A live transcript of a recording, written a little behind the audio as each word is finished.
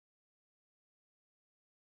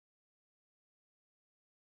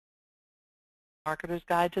Marketer's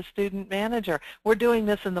Guide to Student Manager. We're doing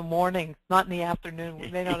this in the morning, not in the afternoon. We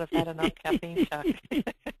may not have had enough caffeine, Chuck.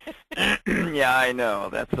 Yeah, I know.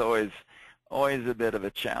 That's always a bit of a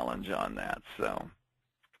challenge on that. So,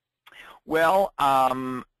 well,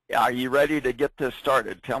 are you ready to get this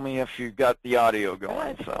started? Tell me if you've got the audio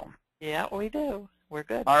going. Good. So. Yeah, we do. We're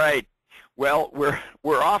good. All right. Well,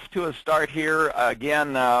 we're off to a start here.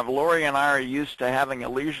 Again, Lori and I are used to having a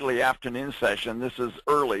leisurely afternoon session. This is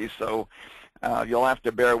early, so you'll have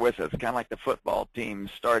to bear with us, kind of like the football team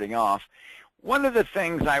starting off. One of the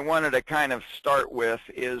things I wanted to kind of start with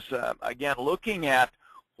is, again, looking at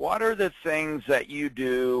what are the things that you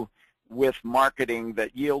do with marketing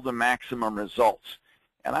that yield the maximum results.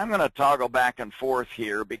 And I'm going to toggle back and forth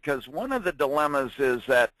here because one of the dilemmas is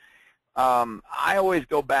that I always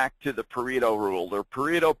go back to the Pareto rule, the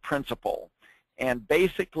Pareto principle. And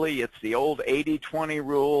basically, it's the old 80-20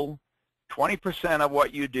 rule. 20% of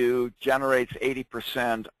what you do generates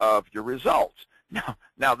 80% of your results.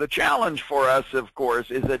 Now, the challenge for us, of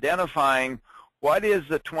course, is identifying what is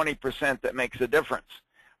the 20% that makes a difference.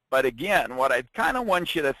 But again, what I kind of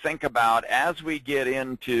want you to think about as we get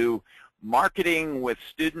into marketing with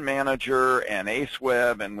Student Manager and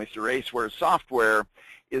ACEweb and with your ACEware software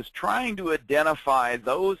is trying to identify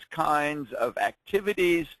those kinds of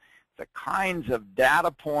activities, the kinds of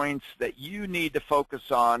data points that you need to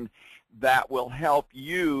focus on that will help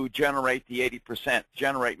you generate the 80%,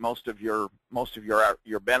 generate most of your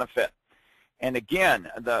benefit. And again,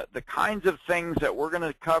 the kinds of things that we're going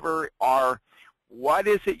to cover are what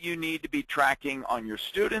is it you need to be tracking on your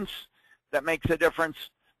students that makes a difference?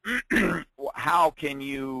 How can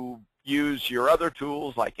you use your other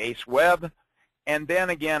tools like ACEweb? And then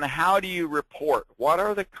again, how do you report? What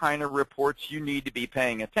are the kind of reports you need to be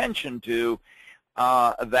paying attention to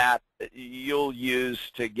that you'll use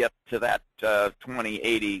to get to that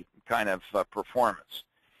 20/80 kind of performance?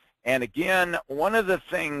 And again, one of the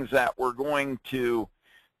things that we're going to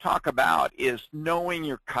talk about is knowing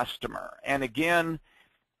your customer. And again,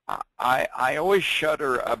 I always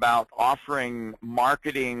shudder about offering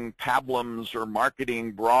marketing pablums or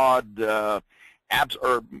marketing broad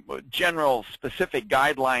or general specific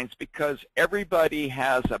guidelines because everybody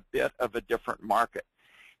has a bit of a different market.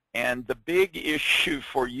 And the big issue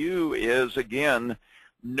for you is, again,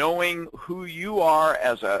 knowing who you are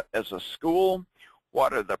as a school,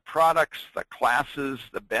 what are the products, the classes,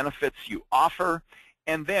 the benefits you offer,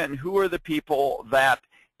 and then who are the people that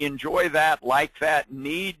enjoy that, like that,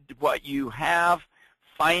 need what you have,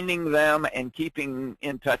 finding them and keeping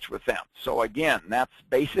in touch with them. So again, that's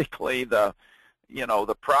basically the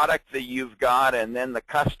product that you've got and then the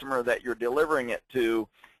customer that you're delivering it to.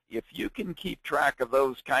 If you can keep track of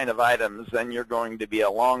those kind of items, then you're going to be a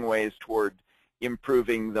long ways toward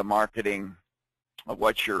improving the marketing of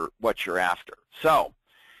what you're after. So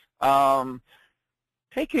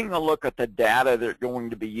taking a look at the data they're going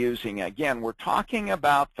to be using, again, we're talking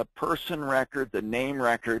about the person record, the name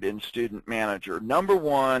record in Student Manager. Number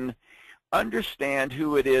one, understand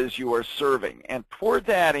who it is you are serving. And toward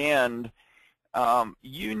that end,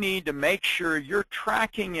 you need to make sure you're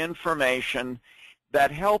tracking information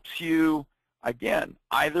that helps you, again,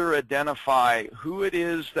 either identify who it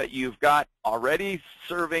is that you've got already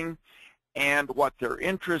serving and what their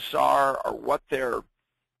interests are or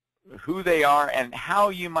who they are and how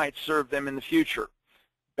you might serve them in the future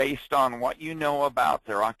based on what you know about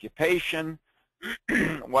their occupation,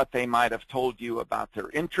 what they might have told you about their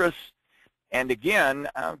interests. And again,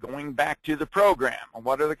 going back to the program,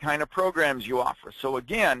 what are the kind of programs you offer? So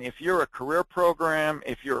again, if you're a career program,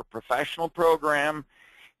 if you're a professional program,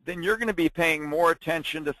 then you're going to be paying more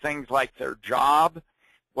attention to things like their job,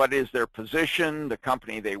 what is their position, the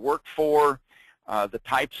company they work for, the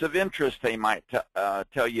types of interest they might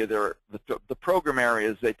tell you, the program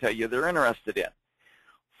areas they tell you they're interested in.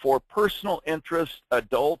 For personal interest,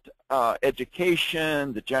 adult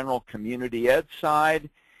education, the general community ed side,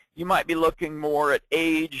 you might be looking more at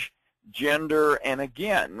age, gender, and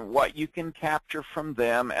again, what you can capture from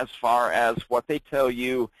them as far as what they tell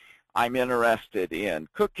you. I'm interested in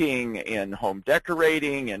cooking, in home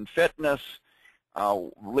decorating, in fitness,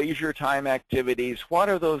 leisure time activities. What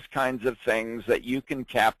are those kinds of things that you can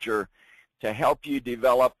capture to help you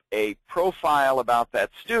develop a profile about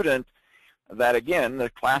that student that, again, the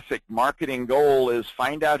classic marketing goal is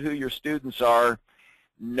find out who your students are,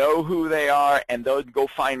 know who they are, and then go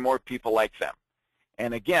find more people like them.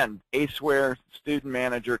 And again, ACEware Student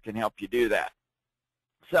Manager can help you do that.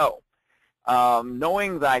 So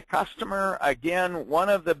knowing thy customer, again, one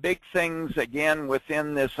of the big things, again,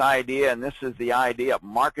 within this idea, and this is the idea of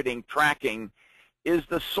marketing tracking, is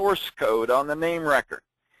the source code on the name record.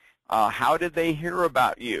 How did they hear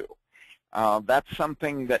about you? That's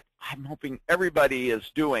something that I'm hoping everybody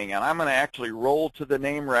is doing, and I'm going to actually roll to the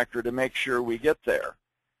name record to make sure we get there.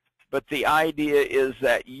 But the idea is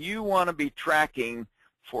that you want to be tracking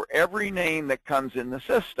for every name that comes in the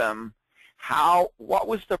system, what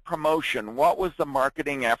was the promotion, what was the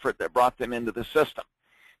marketing effort that brought them into the system.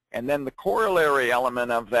 And then the corollary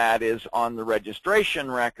element of that is on the registration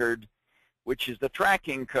record, which is the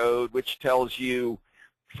tracking code, which tells you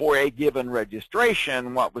for a given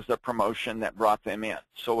registration what was the promotion that brought them in.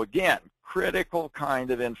 So again, critical kind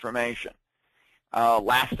of information.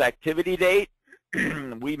 Last activity date,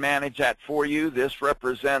 we manage that for you. This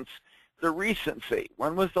represents the recency.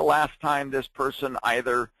 When was the last time this person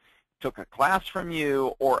either took a class from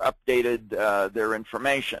you or updated their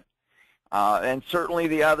information? And certainly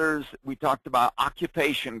the others, we talked about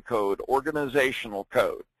occupation code, organizational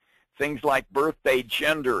code, things like birthday,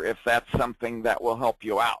 gender, if that's something that will help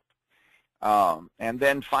you out. And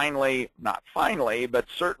then finally, not finally, but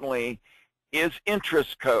certainly is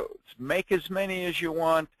interest codes. Make as many as you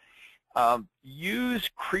want.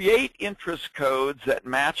 Create interest codes that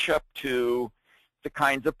match up to the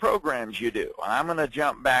kinds of programs you do. And I'm going to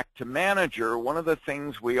jump back to Manager. One of the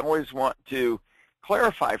things we always want to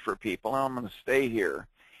clarify for people, and I'm going to stay here,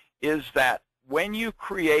 is that when you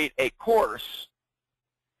create a course,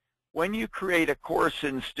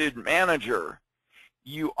 in Student Manager,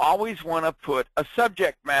 you always want to put a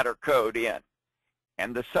subject matter code in.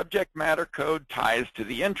 And the subject matter code ties to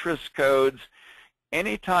the interest codes.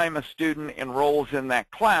 Anytime a student enrolls in that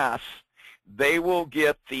class, they will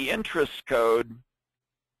get the interest code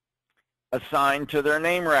assigned to their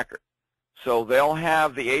name record. So they'll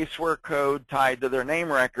have the ACEware code tied to their name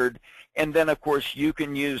record, and then of course you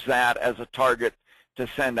can use that as a target to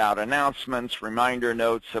send out announcements, reminder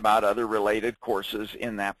notes about other related courses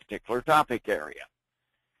in that particular topic area.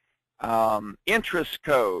 Interest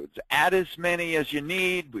codes, add as many as you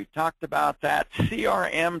need. We've talked about that.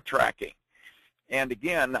 CRM tracking. And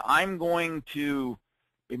again, I'm going to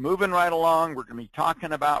be moving right along. We're going to be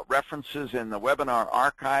talking about references in the webinar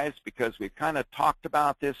archives because we've kind of talked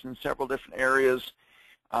about this in several different areas.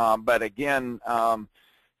 But again,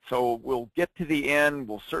 so we'll get to the end.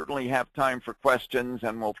 We'll certainly have time for questions,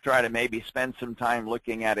 and we'll try to maybe spend some time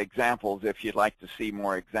looking at examples if you'd like to see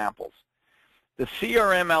more examples. The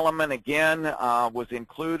CRM element, again, was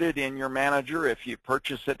included in your Manager if you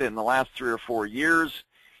purchased it in the last 3 or 4 years.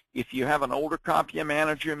 If you have an older copy of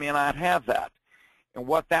Manager, you may not have that. And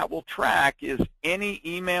what that will track is any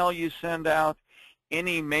email you send out,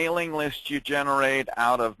 any mailing list you generate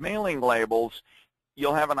out of mailing labels.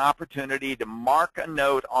 You'll have an opportunity to mark a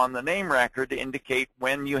note on the name record to indicate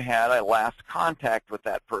when you had a last contact with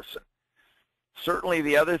that person. Certainly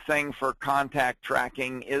the other thing for contact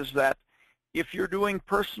tracking is that if you're doing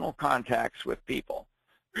personal contacts with people,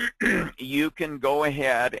 you can go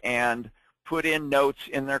ahead and put in notes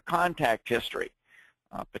in their contact history,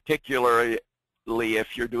 particularly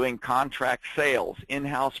if you're doing contract sales,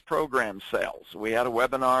 in-house program sales. We had a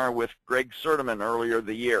webinar with Greg Sertiman earlier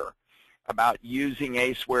the year about using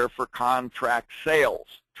ACEware for contract sales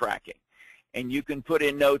tracking. And you can put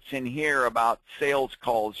in notes in here about sales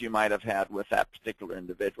calls you might have had with that particular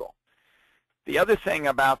individual. The other thing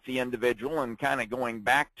about the individual, and kind of going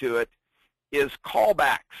back to it, is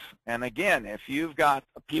callbacks. And again, if you've got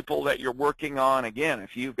people that you're working on, again,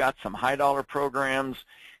 if you've got some high-dollar programs,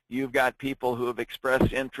 you've got people who have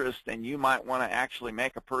expressed interest, and you might want to actually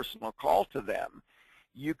make a personal call to them,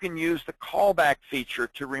 you can use the callback feature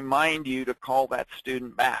to remind you to call that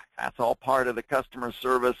student back. That's all part of the customer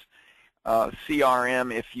service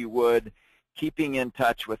CRM, if you would, keeping in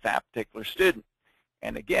touch with that particular student.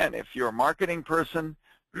 And again, if you're a marketing person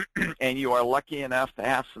and you are lucky enough to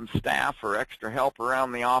have some staff or extra help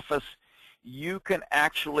around the office, you can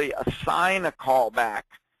actually assign a callback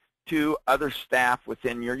to other staff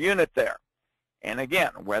within your unit there. And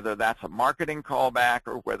again, whether that's a marketing callback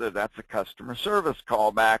or whether that's a customer service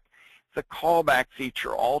callback, the callback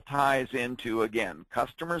feature all ties into, again,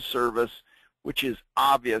 customer service, which is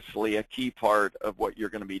obviously a key part of what you're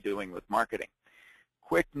going to be doing with marketing.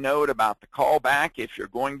 Quick note about the callback: if you're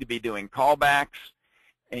going to be doing callbacks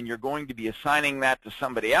and you're going to be assigning that to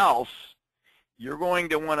somebody else, you're going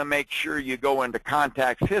to want to make sure you go into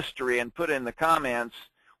contacts history and put in the comments,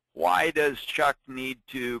 why does Chuck need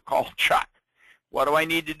to call Chuck? What do I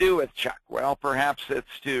need to do with Chuck? Well, perhaps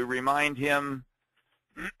it's to remind him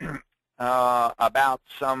about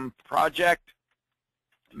some project.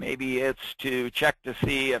 Maybe it's to check to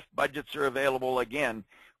see if budgets are available. Again,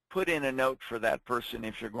 put in a note for that person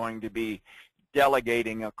if you're going to be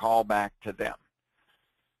delegating a callback to them.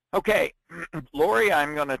 Okay, Lori,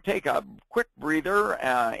 I'm going to take a quick breather.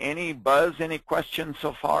 Any buzz, any questions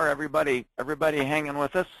so far? Everybody hanging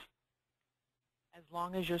with us? As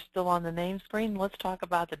long as you're still on the name screen, let's talk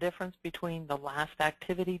about the difference between the last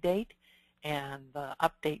activity date and the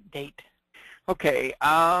update date. Okay,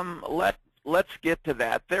 let's get to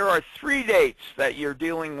that. There are 3 dates that you're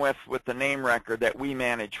dealing with the name record that we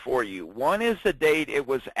manage for you. One is the date it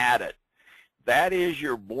was added. That is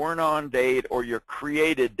your born on date or your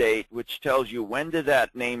created date, which tells you when did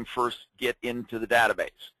that name first get into the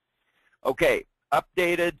database. Okay,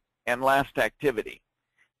 updated and last activity.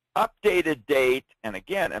 Updated date, and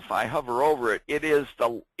again, if I hover over it, it is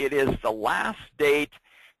the last date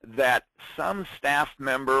that some staff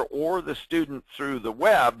member or the student through the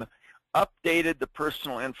web updated the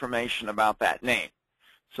personal information about that name.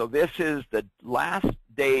 So this is the last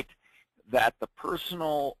date that the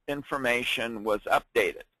personal information was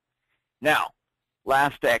updated. Now,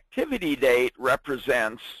 last activity date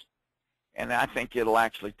represents, and I think it'll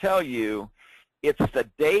actually tell you, it's the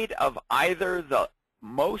date of either the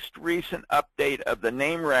most recent update of the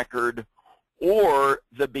name record or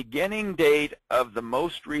the beginning date of the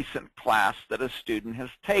most recent class that a student has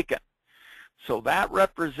taken. So that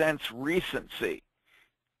represents recency.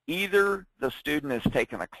 Either the student has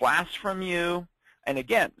taken a class from you, and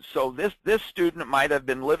again, so this student might have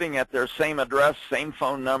been living at their same address, same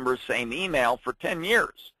phone number, same email for 10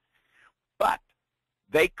 years. But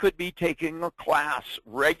they could be taking a class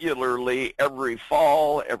regularly every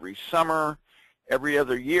fall, every summer, every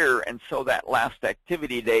other year, and so that last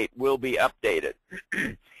activity date will be updated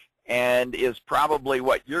and is probably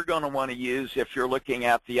what you're going to want to use if you're looking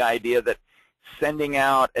at the idea that sending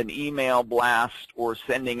out an email blast or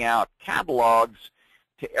sending out catalogs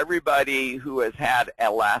to everybody who has had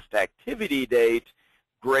a last activity date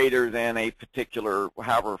greater than a particular,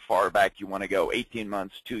 however far back you want to go, 18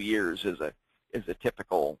 months, 2 years is a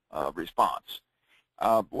typical response.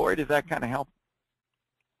 Lori, does that kind of help?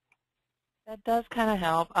 That does kind of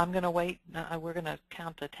help. I'm going to wait. We're going to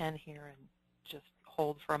count to 10 here and just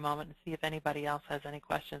hold for a moment and see if anybody else has any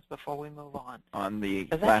questions before we move on. On the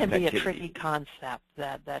because that can be a tricky concept,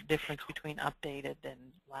 that difference between updated and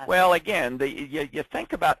last. Well, again, you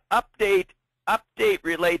think about update. Update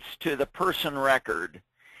relates to the person record.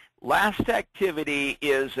 Last activity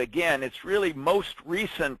is, again, it's really most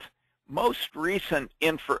recent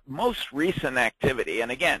activity.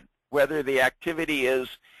 And again, whether the activity is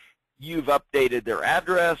you've updated their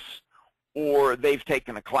address or they've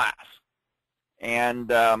taken a class.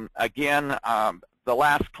 And again, the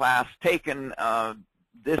last class taken,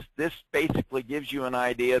 this basically gives you an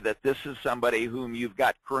idea that this is somebody whom you've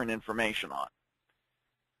got current information on.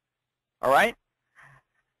 All right?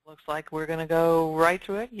 Looks like we're going to go right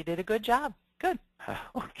through it. You did a good job. Good.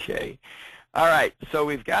 Okay. All right. So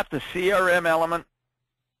we've got the CRM element.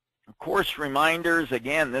 Course reminders.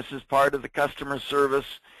 Again, this is part of the customer service.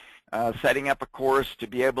 Setting up a course to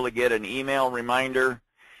be able to get an email reminder.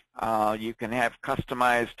 You can have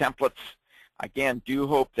customized templates. Again, do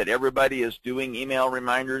hope that everybody is doing email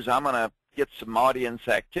reminders. I'm going to get some audience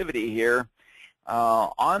activity here.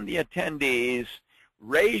 On the attendees,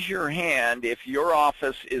 raise your hand if your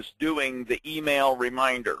office is doing the email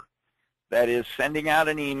reminder. That is sending out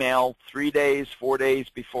an email 3 days, 4 days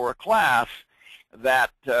before a class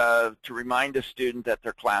that to remind a student that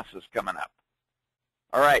their class is coming up.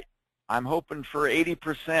 All right. I'm hoping for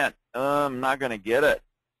 80%. I'm not going to get it.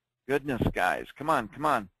 Goodness, guys. Come on, come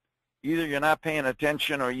on. Either you're not paying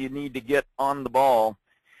attention or you need to get on the ball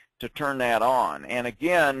to turn that on. And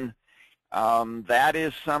again, that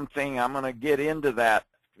is something I'm going to get into that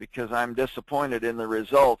because I'm disappointed in the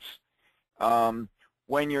results.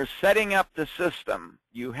 When you're setting up the system,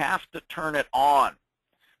 you have to turn it on.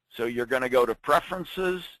 So you're going to go to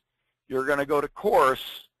Preferences, you're going to go to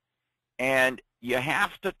Course, and you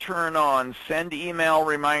have to turn on Send Email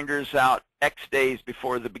Reminders Out X days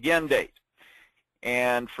before the begin date.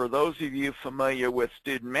 And for those of you familiar with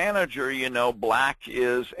Student Manager, you know black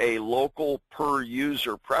is a local per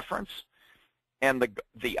user preference. And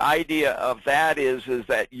the idea of that is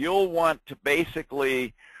that you'll want to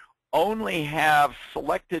basically only have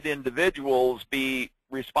selected individuals be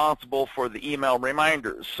responsible for the email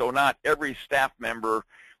reminders. So not every staff member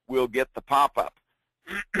will get the pop-up.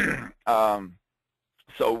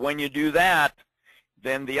 So when you do that,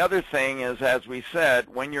 then the other thing is, as we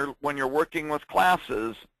said, when you're working with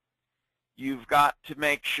classes, you've got to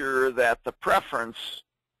make sure that the preference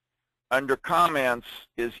under comments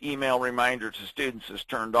is email reminder to students is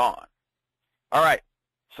turned on. All right.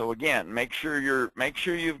 So again, make sure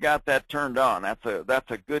you've got that turned on. That's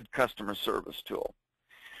a good customer service tool.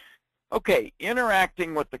 Okay,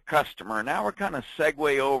 interacting with the customer. Now we're kind of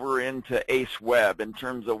segue over into ACEweb in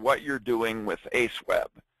terms of what you're doing with ACEweb.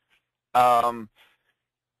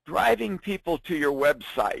 Driving people to your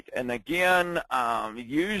website, and again,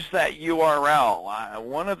 use that URL.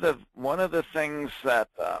 One of the things that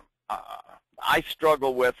I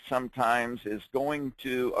struggle with sometimes is going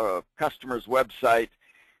to a customer's website,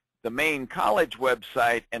 the main college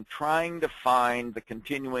website, and trying to find the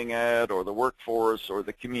continuing ed or the workforce or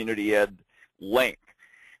the community ed link.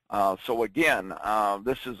 So again,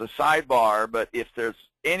 this is a sidebar, but if there's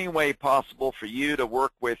any way possible for you to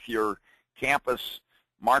work with your campus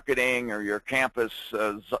marketing or your campus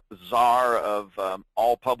czar of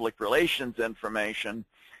all public relations information,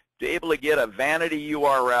 to be able to get a vanity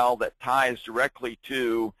URL that ties directly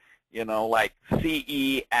to, you know, like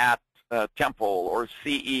CE at Temple or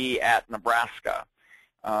CE at Nebraska,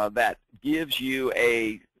 that gives you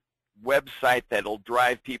a website that'll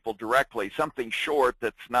drive people directly, something short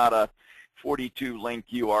that's not a 42-link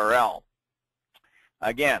URL.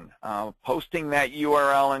 Again, posting that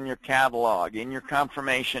URL in your catalog, in your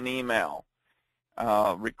confirmation email,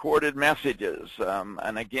 recorded messages.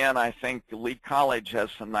 And again, I think Lee College has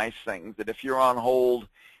some nice things that if you're on hold,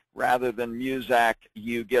 rather than Muzak,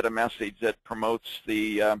 you get a message that promotes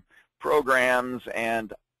the programs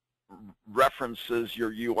and references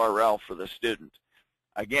your URL for the student.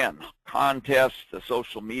 Again, contests, the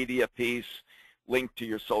social media piece, link to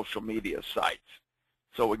your social media sites.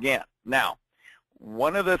 So again, now,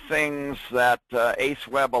 one of the things that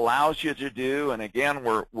ACEweb allows you to do, and again,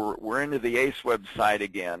 we're into the ACEweb side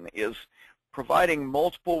again, is providing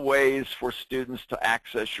multiple ways for students to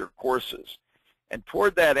access your courses. And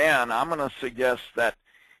toward that end, I'm going to suggest that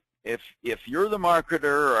if you're the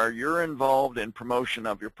marketer or you're involved in promotion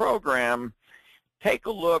of your program, take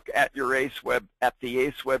a look at your ACEweb, at the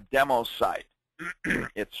ACEweb demo site.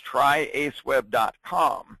 It's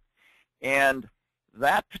tryaceweb.com. And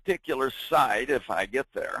that particular site, if I get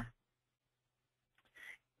there,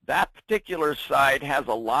 that particular site has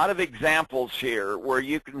a lot of examples here where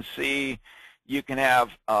you can see, you can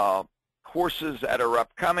have courses that are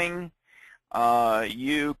upcoming.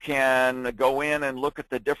 You can go in and look at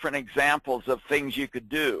the different examples of things you could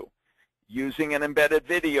do using an embedded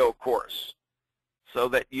video course, so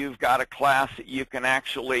that you've got a class that you can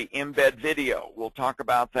actually embed video. We'll talk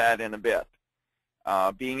about that in a bit.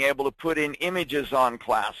 Being able to put in images on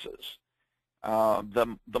classes,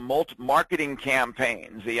 the marketing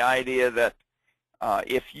campaigns, the idea that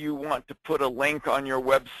if you want to put a link on your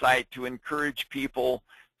website to encourage people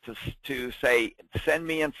to say, send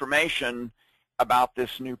me information about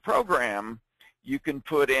this new program, you can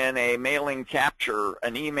put in a mailing capture,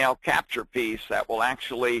 an email capture piece that will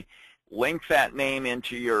actually link that name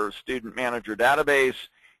into your student manager database,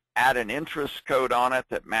 add an interest code on it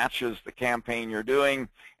that matches the campaign you're doing,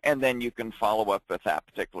 and then you can follow up with that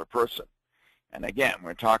particular person. And again,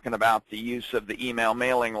 we're talking about the use of the email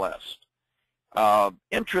mailing list.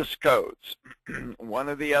 Interest codes. One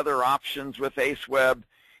of the other options with ACEweb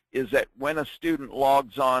is that when a student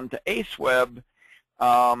logs on to ACEweb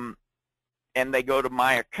and they go to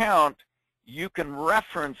My Account, you can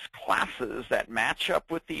reference classes that match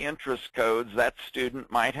up with the interest codes that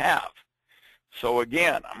student might have. So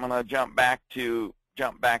again, I'm going to jump back to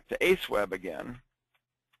ACEweb again.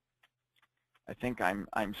 I think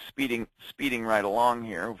I'm speeding right along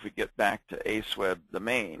here. If we get back to ACEweb, the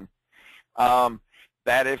main,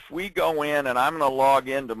 that if we go in and I'm going to log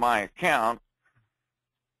into my account.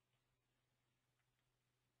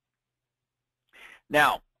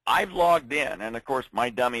 Now, I've logged in, and of course my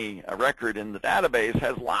dummy record in the database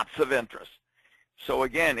has lots of interest. So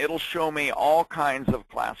again, it'll show me all kinds of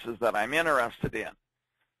classes that I'm interested in.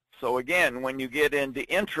 So again, when you get into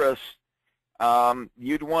interest,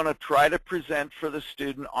 you'd want to try to present for the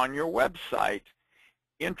student on your website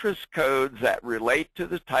interest codes that relate to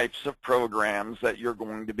the types of programs that you're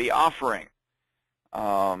going to be offering.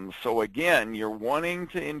 So again, you're wanting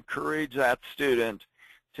to encourage that student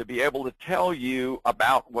to be able to tell you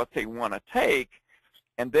about what they want to take,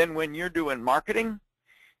 and then when you're doing marketing,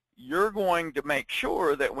 you're going to make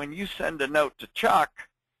sure that when you send a note to Chuck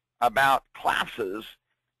about classes,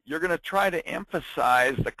 you're going to try to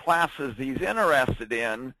emphasize the classes he's interested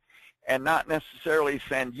in and not necessarily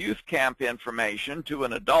send youth camp information to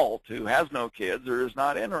an adult who has no kids or is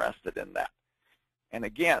not interested in that. And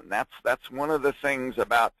again, that's one of the things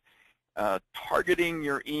about targeting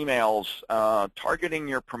your emails, targeting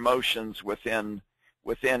your promotions within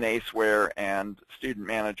ACEware and Student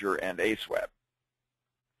Manager and ACEweb.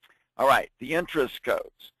 All right, the interest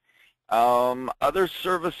codes. Other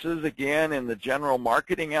services, again, in the general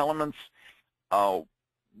marketing elements,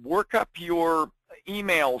 work up your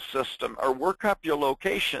email system or work up your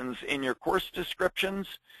locations in your course descriptions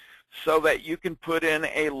so that you can put in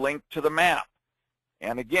a link to the map.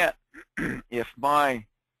 And again, if my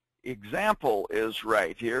example is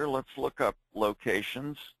right here, let's look up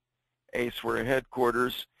locations, ACEware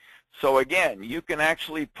headquarters. So again, you can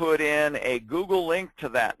actually put in a Google link to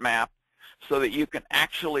that map so that you can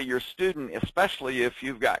actually, your student, especially if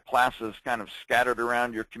you've got classes kind of scattered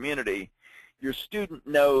around your community, your student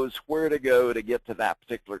knows where to go to get to that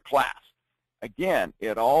particular class. Again,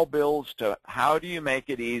 it all builds to how do you make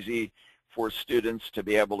it easy for students to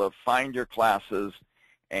be able to find your classes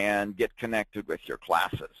and get connected with your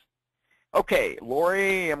classes. Okay,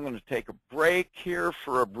 Lori, I'm going to take a break here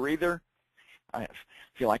for a breather. I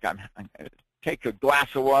feel like I'm going to take a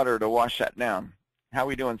glass of water to wash that down. How are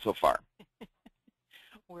we doing so far?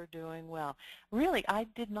 We're doing well. Really, I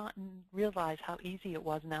did not realize how easy it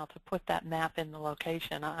was now to put that map in the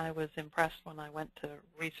location. I was impressed when I went to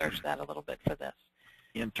research that a little bit for this.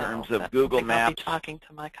 In terms of Google Maps? I'll be talking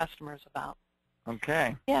to my customers about.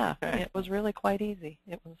 Okay. Yeah, okay. It was really quite easy.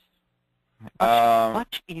 It was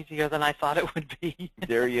much easier than I thought it would be.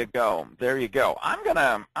 There you go. There you go. I'm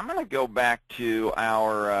gonna go back to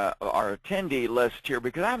our attendee list here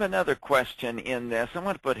because I have another question in this. I'm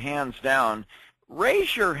going to put hands down.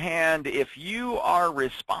 Raise your hand if you are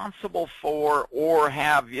responsible for or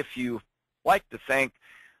have, if you like to think,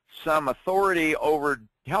 some authority over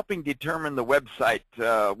helping determine the website.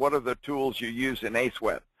 What are the tools you use in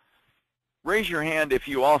ACEweb? Raise your hand if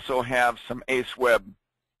you also have some ACEweb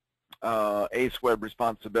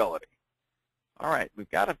responsibility. All right,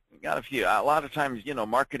 we've got a few. A lot of times, you know,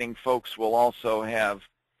 marketing folks will also have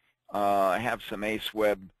some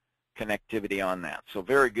ACEweb connectivity on that. So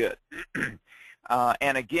very good.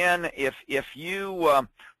 And again, if you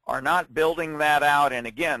are not building that out, and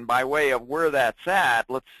again, by way of where that's at,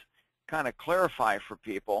 let's kind of clarify for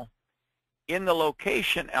people. In the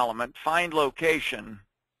location element, find location,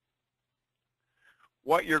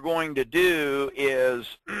 what you're going to do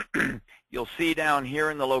is, you'll see down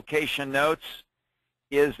here in the location notes,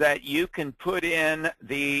 is that you can put in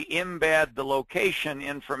embed the location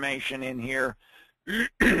information in here.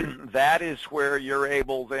 That is where you're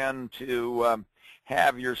able then to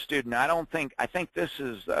have your student. I think this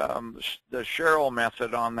is the Cheryl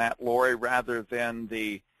method on that, Lori, rather than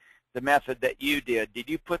the method that you did. Did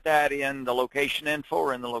you put that in the location info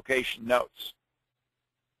or in the location notes?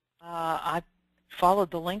 I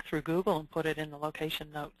followed the link through Google and put it in the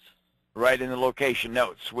location notes. Right in the location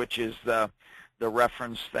notes, which is the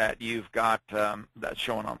reference that you've got that's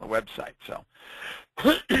showing on the website. So,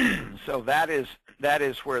 so that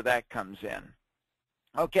is where that comes in.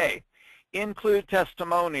 Okay, include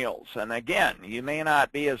testimonials, and again, you may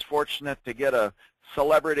not be as fortunate to get a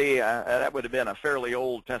celebrity. That would have been a fairly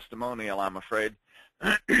old testimonial, I'm afraid.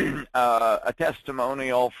 A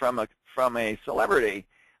testimonial from a celebrity,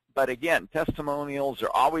 but again, testimonials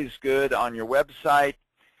are always good on your website.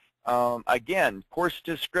 Again, course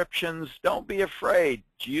descriptions, don't be afraid.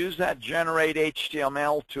 Use that Generate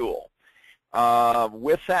HTML tool.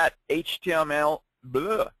 With that HTML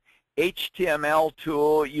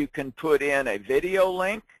tool, you can put in a video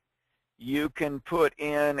link. You can put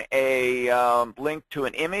in a link to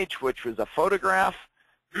an image, which was a photograph.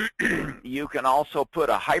 You can also put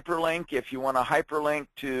a hyperlink if you want a hyperlink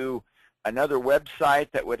to another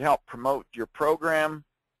website that would help promote your program.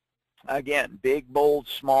 Again, big, bold,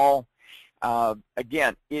 small.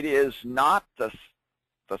 Again, it is not the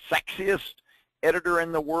sexiest editor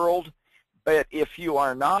in the world, but if you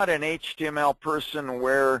are not an HTML person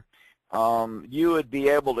where you would be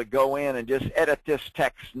able to go in and just edit this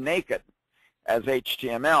text naked as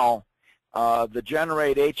HTML, the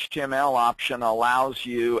Generate HTML option allows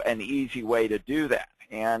you an easy way to do that.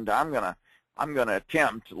 And I'm gonna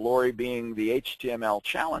attempt, Lori being the HTML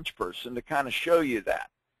challenge person, to kind of show you that.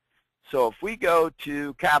 So if we go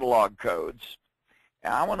to catalog codes,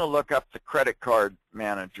 and I want to look up the credit card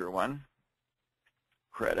manager one,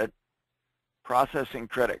 processing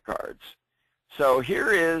credit cards. So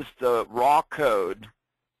here is the raw code,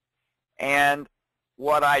 and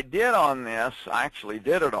what I did on this, I actually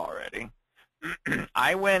did it already.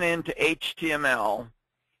 I went into HTML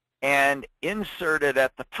and inserted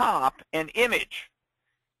at the top an image,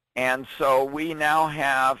 and so we now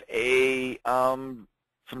have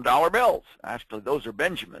some dollar bills. Actually, those are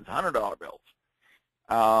Benjamins, $100 bills,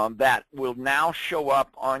 that will now show up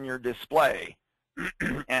on your display.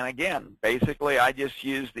 And again, basically, I just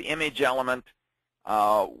use the image element.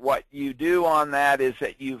 What you do on that is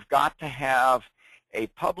that you've got to have a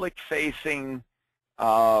public-facing,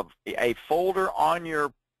 a folder on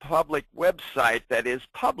your public website that is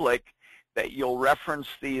public that you'll reference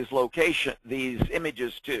these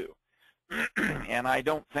images to. And I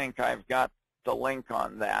don't think I've got the link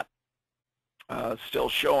on that still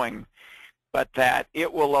showing, but that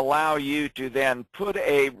it will allow you to then put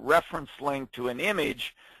a reference link to an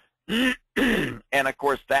image, and of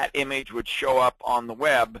course that image would show up on the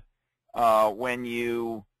web when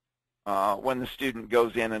the student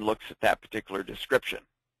goes in and looks at that particular description.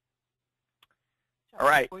 All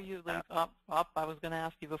right. Before you leave up, I was going to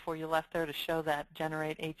ask you before you left there to show that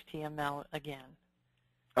generate HTML again.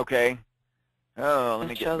 Okay. Oh, let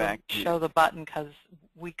me get back to show the button, because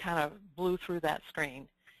we kind of blew through that screen.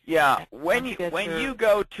 Yeah, when you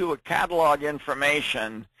go to a catalog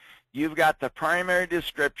information, you've got the primary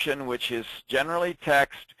description, which is generally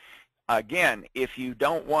text. Again, if you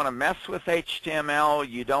don't want to mess with HTML,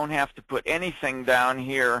 you don't have to put anything down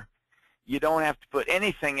here. You don't have to put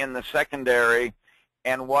anything in the secondary,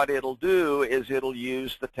 and what it'll do is it'll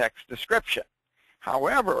use the text description.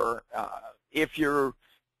 However,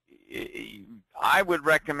 I would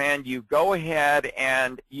recommend you go ahead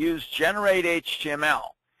and use Generate HTML.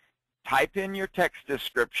 Type in your text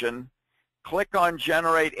description, click on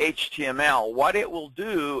Generate HTML. What it will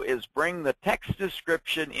do is bring the text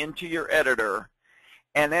description into your editor,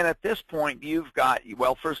 and then at this point you've got,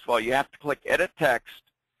 well, first of all, you have to click Edit Text,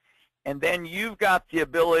 and then you've got the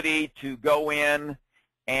ability to go in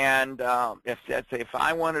and if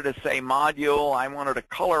I wanted to say module, I wanted to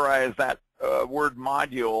colorize that word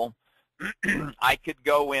module, I could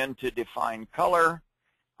go in to define color.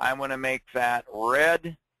 I want to make that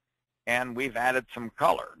red, and we've added some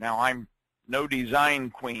color. Now, I'm no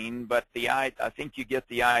design queen, but I think you get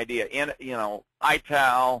the idea.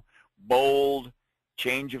 Ital, bold,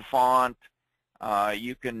 change of font.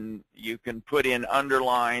 You can put in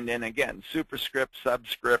underlined, and again, superscript,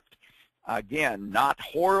 subscript. Again, not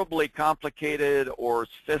horribly complicated or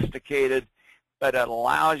sophisticated, but it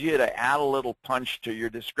allows you to add a little punch to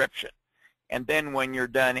your description. And then when you're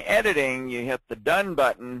done editing, you hit the Done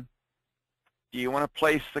button. Do you want to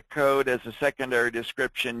place the code as a secondary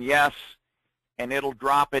description? Yes. And it'll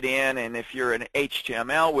drop it in. And if you're an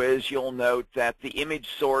HTML whiz, you'll note that the image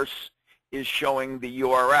source is showing the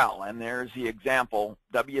URL. And there's the example,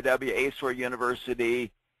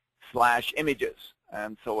 www.acewareuniversity/images.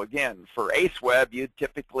 And so again, for ACEweb, you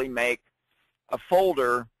typically make a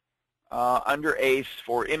folder under ACE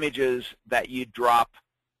for images that you drop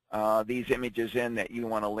these images in that you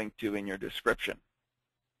want to link to in your description.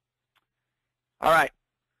 All right.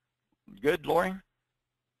 Good, Lori?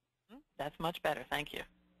 That's much better. Thank you.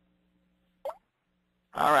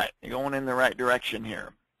 All right. You're going in the right direction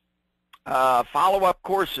here. Follow-up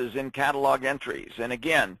courses in catalog entries. And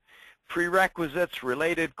again, prerequisites,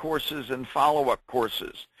 related courses, and follow-up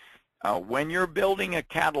courses. When you're building a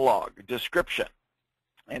catalog description,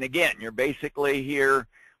 and again, you're basically here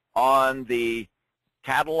on the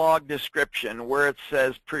catalog description where it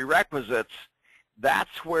says prerequisites,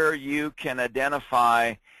 that's where you can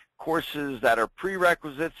identify courses that are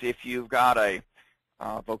prerequisites. If you've got a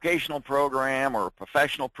vocational program or a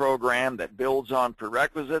professional program that builds on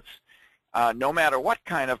prerequisites, no matter what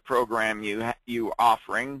kind of program you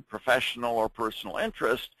offering, professional or personal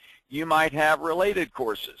interest, you might have related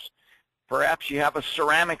courses. Perhaps you have a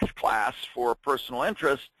ceramics class for personal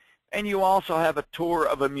interest, and you also have a tour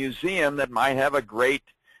of a museum that might have a great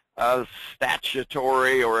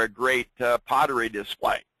statuary or a great pottery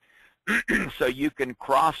display. So you can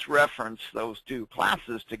cross-reference those two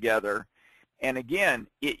classes together, and again,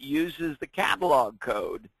 it uses the catalog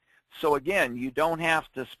code. So again, you don't have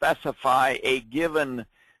to specify a given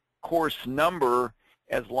course number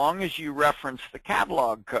as long as you reference the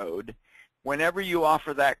catalog code. Whenever you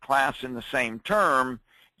offer that class in the same term,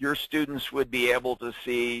 your students would be able to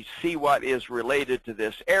see what is related to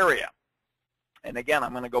this area. And again,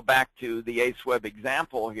 I'm going to go back to the ACEweb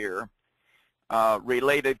example here.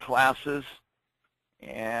 Related classes,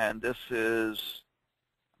 and this is,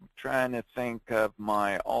 I'm trying to think of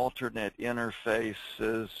my alternate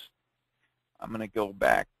interfaces. I'm going to go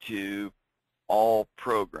back to all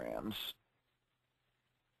programs.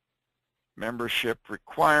 Membership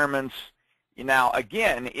requirements. Now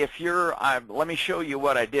again, if you're, let me show you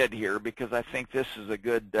what I did here, because I think this is a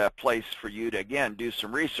good place for you to again do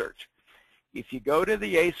some research. If you go to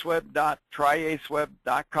the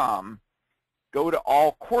ACEweb.tryaceweb.com, go to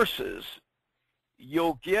all courses,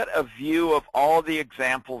 you'll get a view of all the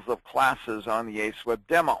examples of classes on the ACEweb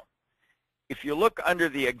demo. If you look under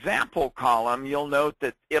the example column, you'll note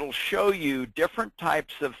that it'll show you different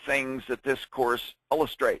types of things that this course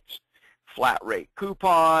illustrates. Flat rate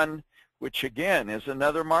coupon, which again is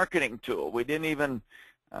another marketing tool. We didn't even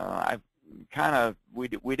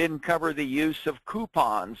we didn't cover the use of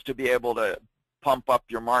coupons to be able to pump up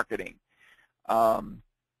your marketing.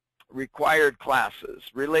 Required classes,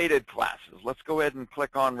 related classes. Let's go ahead and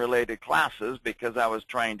click on related classes because I was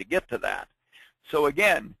trying to get to that. So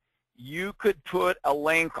again, you could put a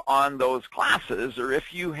link on those classes, or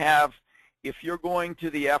if you're going to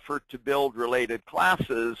the effort to build related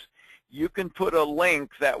classes, you can put a link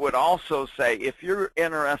that would also say, if you're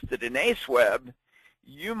interested in ACEweb,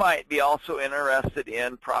 you might be also interested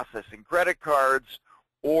in processing credit cards,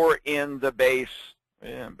 or in the base,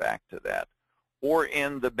 and back to that, or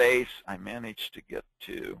in the base, I managed to get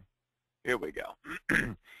to, here we go,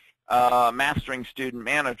 Mastering Student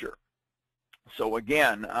Manager. So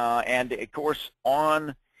again, and of course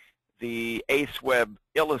on the ACEweb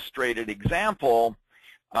illustrated example,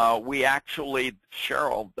 we actually,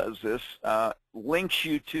 Cheryl does this, links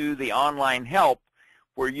you to the online help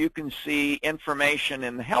where you can see information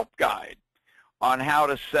in the help guide on how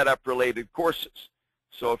to set up related courses.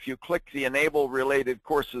 So if you click the Enable Related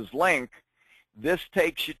Courses link, this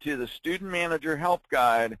takes you to the Student Manager Help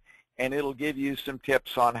Guide, and it'll give you some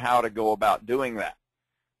tips on how to go about doing that.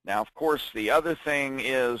 Now, of course, the other thing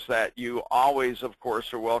is that you always, of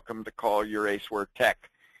course, are welcome to call your ACEware tech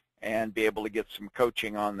and be able to get some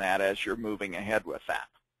coaching on that as you're moving ahead with that.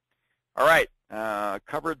 All right,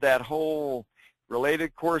 covered that whole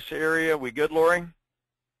related course area. We good, Lori?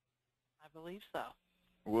 I believe so.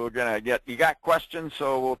 We're going to get, you got questions,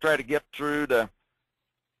 so we'll try to get through to.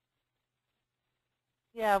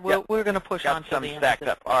 Yeah, we're going to push on to the end. Got some stacked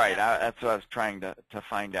up. All right, that's what I was trying to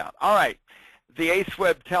find out. All right, the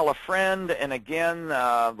ACEweb Tell a Friend, and again,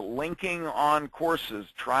 linking on courses,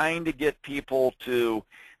 trying to get people to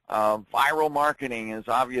viral marketing is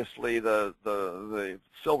obviously the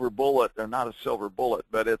silver bullet, or not a silver bullet,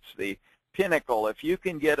 but it's the pinnacle. If you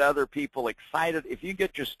can get other people excited, if you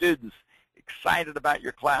get your students excited about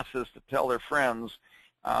your classes to tell their friends,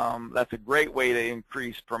 that's a great way to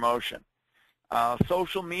increase promotion.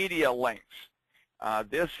 Social media links.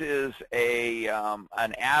 This is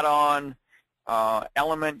an add-on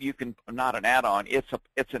element. You can, not an add-on,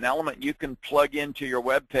 it's an element you can plug into your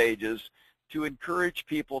web pages to encourage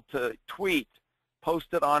people to tweet, post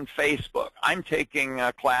it on Facebook. I'm taking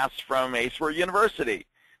a class from ACEware University.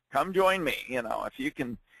 Come join me, you know, if you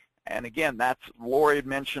can. And again, that's Lori had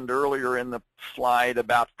mentioned earlier in the slide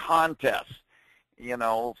about contests, you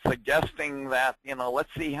know, suggesting that, you know,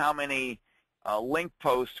 let's see how many link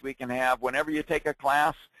posts we can have whenever you take a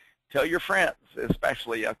class. Tell your friends,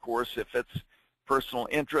 especially, of course, if it's personal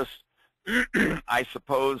interest. I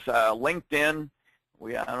suppose LinkedIn,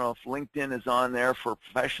 I don't know if LinkedIn is on there for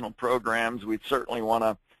professional programs. We'd certainly want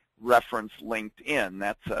to reference LinkedIn.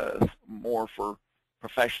 That's more for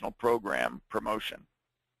professional program promotion.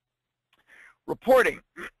 Reporting.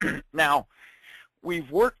 Now, we've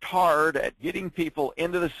worked hard at getting people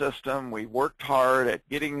into the system. We've worked hard at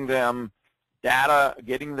getting them data,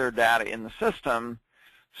 getting their data in the system.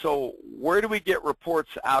 So where do we get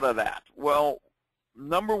reports out of that? Well,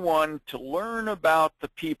 number one, to learn about the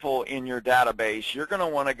people in your database, you're going to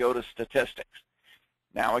want to go to statistics.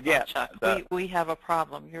 Now, again, Chuck, we have a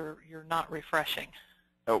problem. You're not refreshing.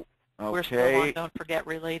 Oh, okay. We're still on, don't forget,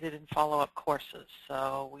 related and follow-up courses.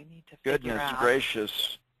 So we need to figure out. Goodness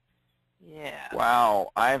gracious. Yeah.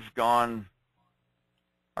 Wow, I've gone.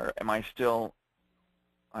 Am I still?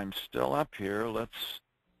 I'm still up here. Let's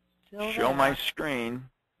show my screen.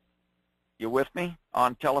 You with me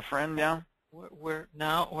on Tell a Friend now?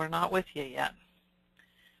 No, we're not with you yet.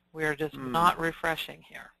 We're just not refreshing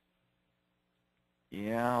here.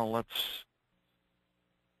 Yeah, let's.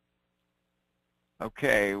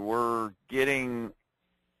 Okay, we're getting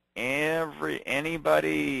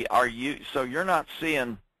anybody. Are you? So you're not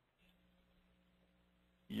seeing.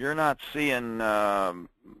 You're not seeing the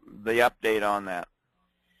update on that.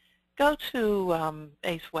 Go to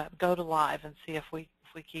ACEweb. Go to Live and see if we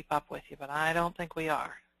keep up with you. But I don't think we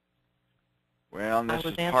are. Well, this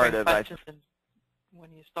is part of it. When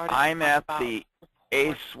you started, I'm at the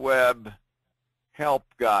ACEweb help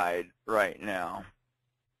guide right now,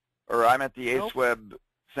 or I'm at the ACEweb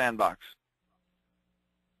sandbox.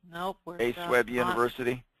 Nope, we're ACEweb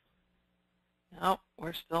University. Nope,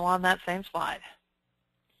 we're still on that same slide.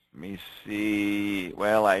 Let me see.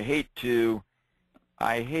 Well, I hate to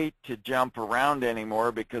jump around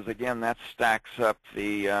anymore because again, that stacks up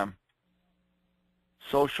the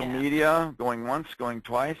social media, going once, going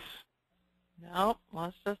twice. Nope,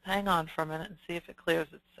 let's just hang on for a minute and see if it clears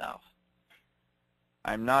itself.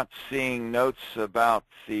 I'm not seeing notes about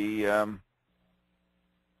the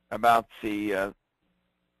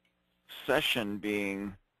session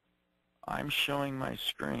being I'm showing my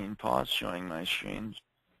screen. Pause showing my screen.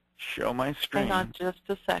 Show my screen. Hang on just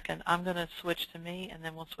a second. I'm going to switch to me, and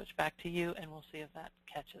then we'll switch back to you, and we'll see if that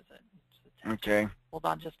catches it. Okay. Hold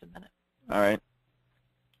on just a minute. All right.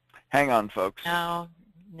 Hang on, folks. Now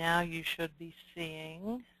you should be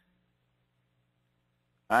seeing.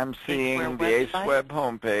 I'm seeing the ACEweb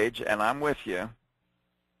homepage, and I'm with you.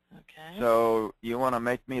 Okay. So you want to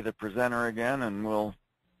make me the presenter again, and we'll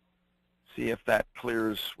see if that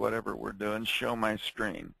clears whatever we're doing. Show my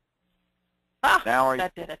screen. Ah, now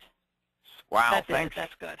that did it. Wow, that did thanks. It.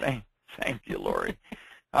 That's good. Thank you, Lori.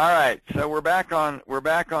 All right, so we're back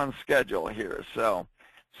on schedule here. So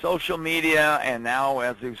social media, and now,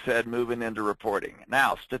 as we've said, moving into reporting.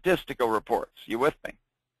 Now, statistical reports. You with me?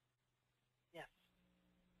 Yes.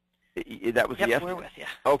 That was a yes? Yep, we're with you.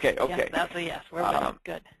 Okay. Yes, that's a yes. We're with you.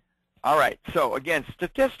 Good. All right, so again,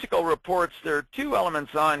 statistical reports, there are two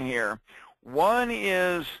elements on here. One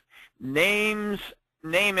is name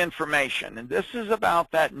information, and this is about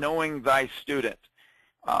that knowing thy student.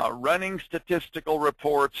 Running statistical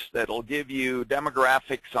reports that'll give you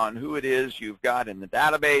demographics on who it is you've got in the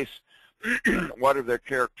database, what are their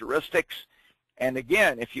characteristics, and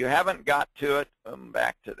again, if you haven't got to it,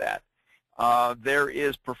 back to that, there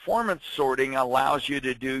is performance sorting allows you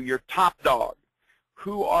to do your top dog.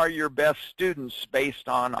 Who are your best students based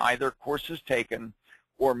on either courses taken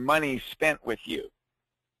or money spent with you?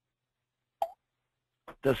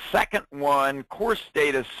 The second one, course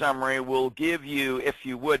data summary, will give you, if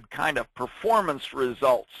you would, kind of performance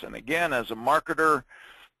results. And again, as a marketer,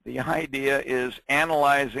 the idea is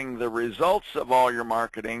analyzing the results of all your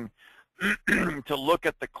marketing to look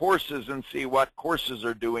at the courses and see what courses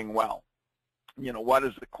are doing well. You know, what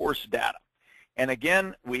is the course data? And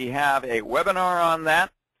again, we have a webinar on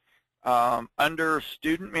that. Under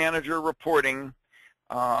Student Manager Reporting,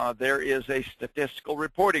 there is a statistical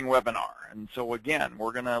reporting webinar. And so again,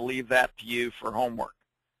 we're going to leave that to you for homework.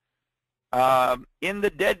 In the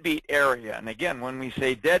deadbeat area, and again, when we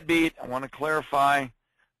say deadbeat, I want to clarify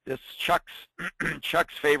this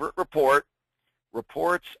Chuck's favorite report,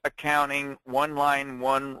 reports accounting one line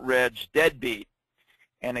one reg deadbeat.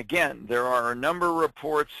 And again, there are a number of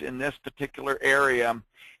reports in this particular area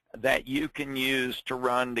that you can use to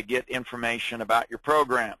run to get information about your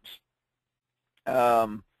programs.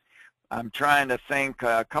 I'm trying to think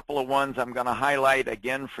a couple of ones I'm going to highlight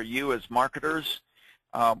again for you as marketers.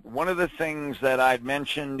 One of the things that I'd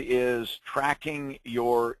mentioned is tracking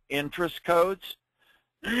your interest codes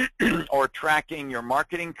or tracking your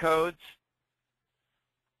marketing codes.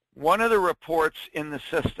 One of the reports in the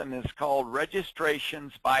system is called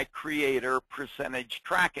Registrations by Creator Percentage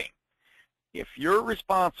Tracking. If you're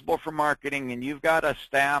responsible for marketing and you've got a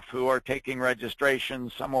staff who are taking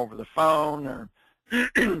registrations, some over the phone or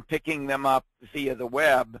picking them up via the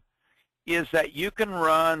web, is that you can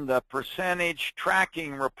run the percentage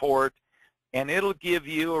tracking report, and it'll give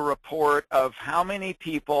you a report of how many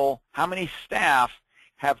people, how many staff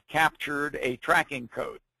have captured a tracking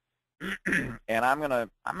code. And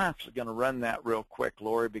I'm actually gonna run that real quick,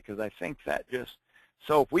 Lori, because I think that just,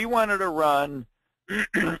 so if we wanted to run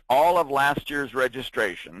all of last year's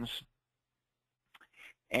registrations,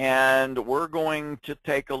 and we're going to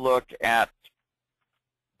take a look at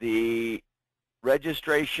the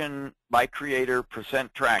registration by creator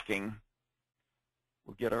percent tracking.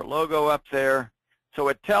 We'll get our logo up there. So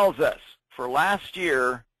it tells us for last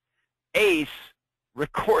year, ACE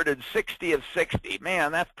recorded 60 of 60.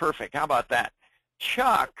 Man, that's perfect. How about that?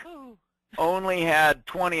 Chuck only had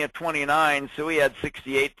 20 of 29, so he had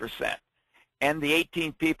 68%. And the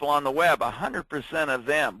 18 people on the web, 100% of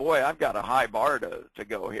them. Boy, I've got a high bar to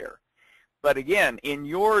go here. But again, in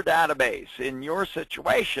your database, in your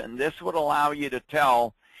situation, this would allow you to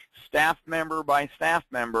tell staff member by staff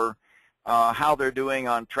member how they're doing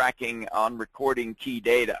on tracking, on recording key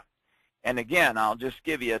data. And again, I'll just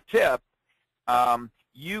give you a tip.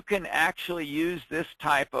 You can actually use this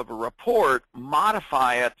type of a report,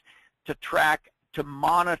 modify it to track, to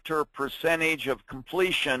monitor percentage of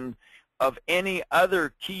completion of any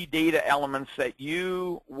other key data elements that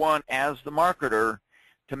you want as the marketer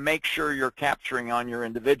to make sure you're capturing on your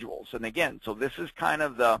individuals. And again, so this is kind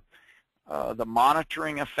of the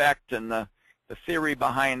monitoring effect, and the theory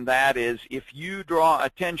behind that is if you draw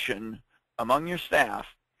attention among your staff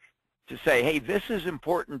to say, hey, this is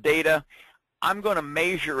important data, I'm going to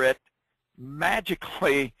measure it,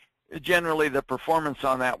 magically, generally the performance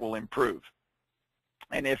on that will improve.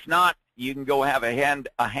 And if not, you can go have a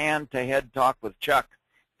hand-to-head talk with Chuck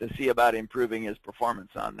to see about improving his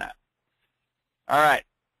performance on that. All right,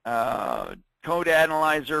 code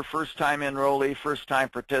analyzer, first-time enrollee, first-time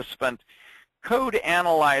participant. code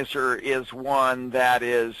analyzer is one that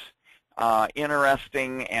is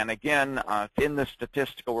interesting, and again, in the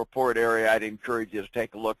statistical report area, I'd encourage you to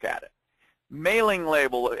take a look at it. Mailing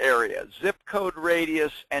label area, zip code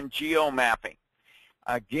radius, and geomapping.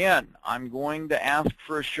 Again, I'm going to ask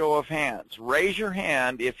for a show of hands. Raise your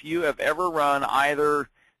hand if you have ever run either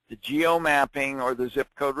the geomapping or the zip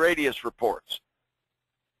code radius reports.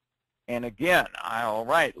 And again, all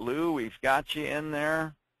right, Lou, we've got you in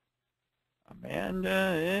there.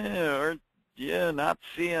 Amanda, not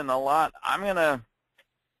seeing a lot. I'm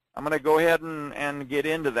gonna go ahead and get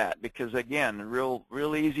into that because again, real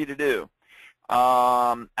easy to do.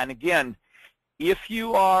 And again, if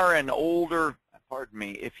you are an older, pardon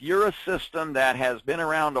me, if you're a system that has been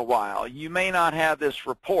around a while, you may not have this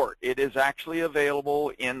report. It is actually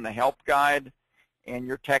available in the help guide, and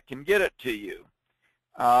your tech can get it to you.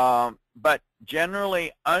 But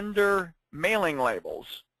generally, under mailing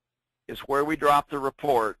labels is where we drop the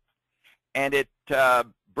report, and it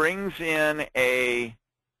brings in a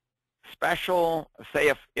special,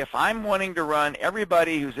 say if I'm wanting to run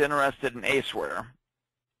everybody who's interested in ACEware,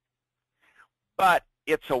 but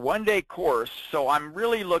it's a one-day course, so I'm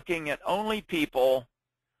really looking at only people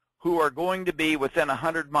who are going to be within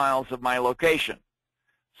 100 miles of my location.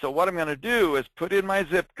 So what I'm going to do is put in my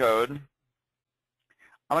zip code.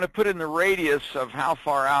 I'm going to put in the radius of how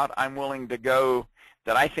far out I'm willing to go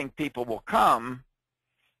that I think people will come,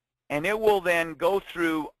 and it will then go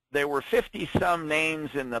through. There were 50-some names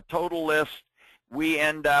in the total list. We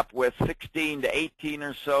end up with 16 to 18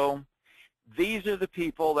 or so. These are the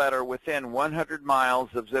people that are within 100 miles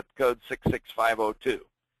of zip code 66502.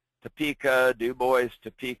 Topeka, Du Bois,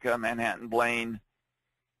 Topeka, Manhattan, Blaine.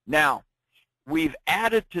 Now, we've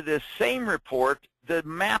added to this same report the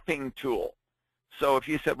mapping tool. So if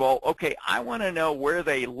you said, well, okay, I want to know where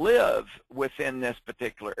they live within this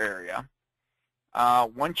particular area,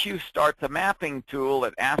 once you start the mapping tool,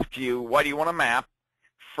 it asks you, what do you want to map?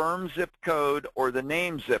 Firm zip code or the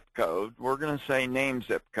name zip code. We're going to say name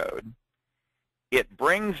zip code. It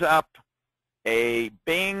brings up a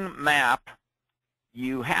Bing map.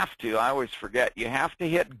 You have to, I always forget, you have to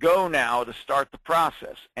hit go now to start the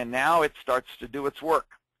process. And now it starts to do its work.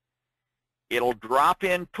 It'll drop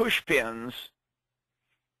in push pins,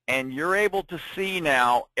 and you're able to see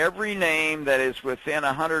now every name that is within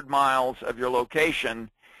 100 miles of your location.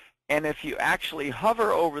 And if you actually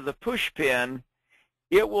hover over the push pin,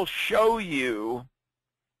 it will show you,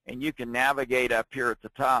 and you can navigate up here at the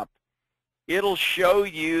top, it'll show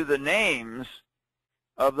you the names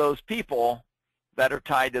of those people that are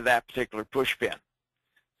tied to that particular push pin.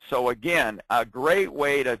 So again, a great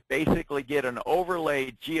way to basically get an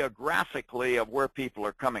overlay geographically of where people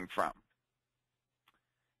are coming from.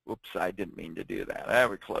 Oops, I didn't mean to do that. I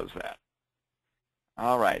would close that.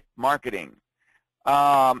 All right, marketing.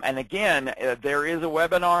 And again, there is a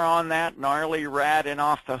webinar on that, gnarly, rad, and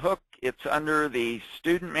off the hook. It's under the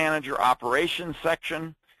Student Manager Operations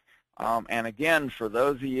section. And again, for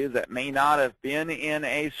those of you that may not have been in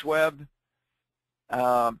ACEweb,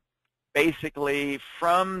 basically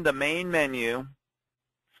from the main menu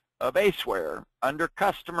of ACEware, under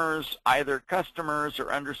Customers, either Customers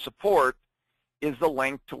or under Support, is the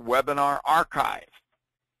link to Webinar Archive.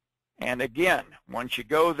 And again, once you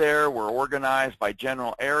go there, we're organized by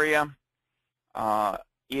general area.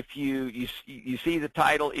 If you see the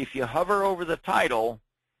title, if you hover over the title,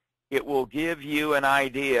 it will give you an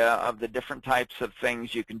idea of the different types of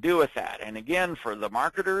things you can do with that. And again, for the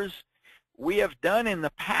marketers, we have done in the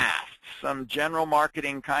past some general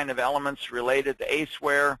marketing kind of elements related to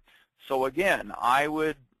ACEware. So again, I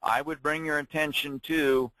would bring your attention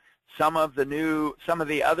to some of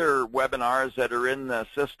the other webinars that are in the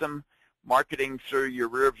system, Marketing Through Your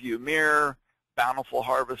Rearview Mirror, Bountiful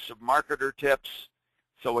Harvest of Marketer Tips.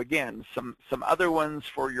 So again, some other ones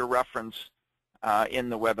for your reference in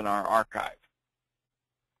the webinar archive.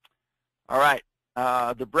 All right,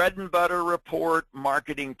 the bread and butter report,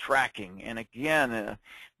 marketing tracking. And again,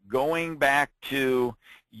 going back to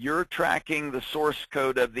you're tracking the source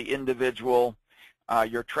code of the individual.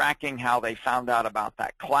 You're tracking how they found out about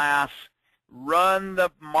that class. Run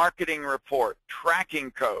the marketing report,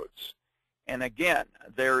 tracking codes. And again,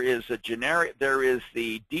 there is a generic, there is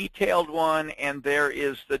the detailed one, and there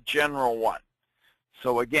is the general one.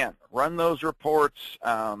 So again, run those reports.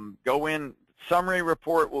 Go in, summary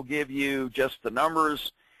report will give you just the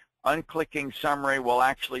numbers. Unclicking summary will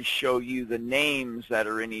actually show you the names that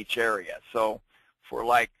are in each area. So for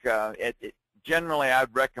like, generally,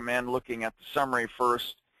 I'd recommend looking at the summary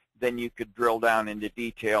first. Then you could drill down into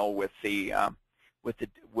detail with the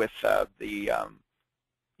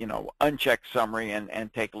unchecked summary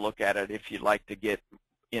and take a look at it if you'd like to get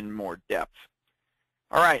in more depth.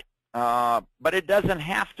 All right, but it doesn't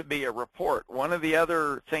have to be a report. One of the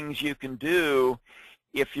other things you can do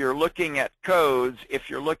if you're looking at codes,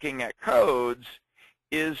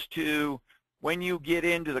 is to, when you get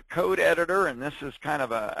into the code editor, and this is kind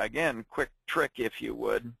of a, again, quick trick if you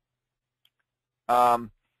would,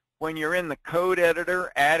 when you're in the code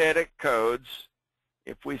editor, add edit codes,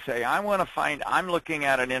 if we say I'm looking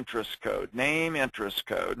at an interest code, name interest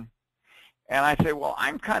code, and I say, well,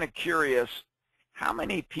 I'm kind of curious, how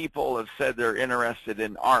many people have said they're interested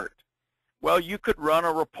in art? Well, you could run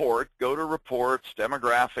a report, go to reports,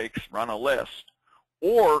 demographics, run a list,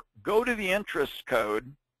 or go to the interest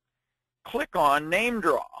code, click on name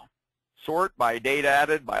draw, sort by date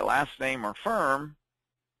added, by last name or firm,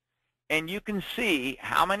 and you can see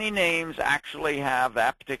how many names actually have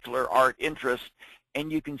that particular art interest,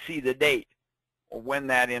 and you can see the date or when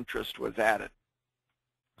that interest was added.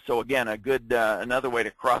 So again, a good another way to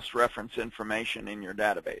cross-reference information in your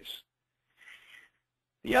database.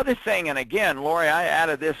 The other thing, and again, Lori, I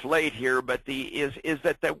added this late here, but is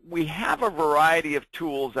that we have a variety of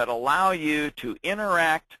tools that allow you to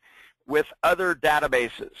interact with other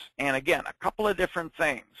databases. And again, a couple of different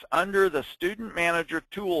things. Under the Student Manager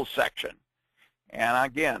Tools section, and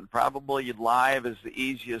again, probably live is the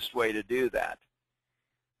easiest way to do that.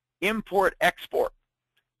 Import, export.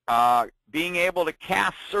 Being able to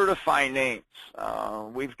CAS certify names.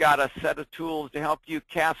 We've got a set of tools to help you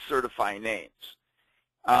CAS certify names.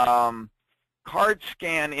 Card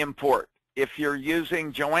scan import. If you're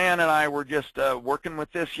using, Joanne and I were just working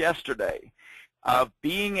with this yesterday,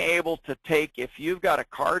 being able to take, if you've got a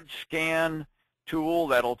card scan tool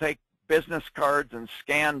that'll take business cards and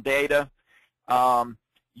scan data,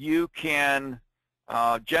 you can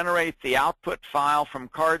generate the output file from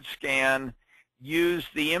card scan, use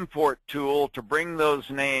the import tool to bring those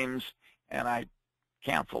names, and I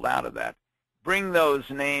canceled out of that, bring those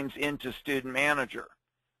names into Student Manager.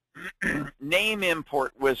 Name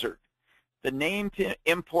import wizard. The name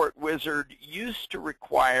import wizard used to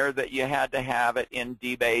require that you had to have it in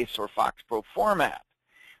DBase or FoxPro format.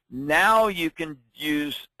 Now you can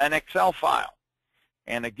use an Excel file.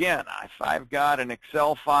 And again, if I've got an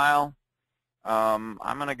Excel file, I'm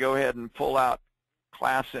going to go ahead and pull out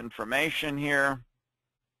class information here.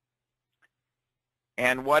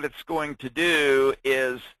 And what it's going to do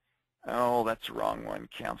is, oh, that's the wrong one,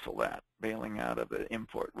 cancel that, bailing out of the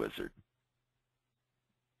import wizard.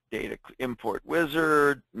 Data import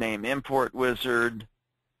wizard, name import wizard.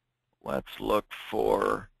 Let's look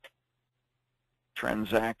for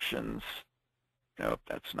transactions. Nope,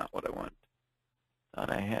 that's not what I want. Thought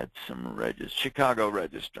I had some Chicago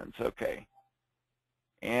registrants, okay.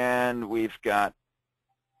 And we've got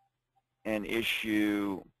an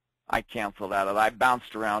issue. I canceled out of it. I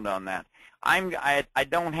bounced around on that. I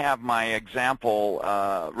don't have my example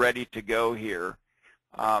ready to go here,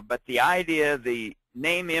 but the idea, the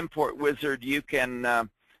name import wizard, you can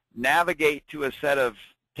navigate to a set of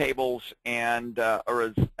tables and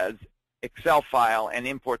or as Excel file and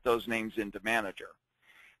import those names into Manager.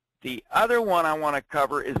 The other one I want to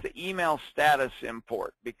cover is the email status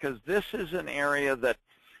import, because this is an area that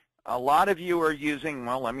a lot of you are using.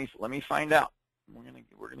 Well, let me find out.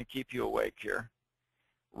 We're gonna keep you awake here.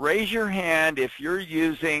 Raise your hand if you're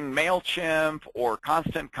using MailChimp or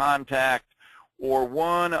Constant Contact or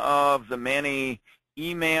one of the many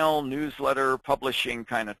email, newsletter, publishing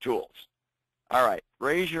kind of tools. All right,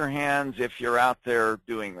 raise your hands if you're out there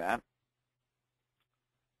doing that.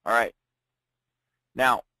 All right.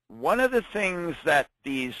 Now, one of the things that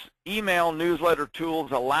these email newsletter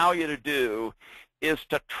tools allow you to do is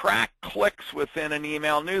to track clicks within an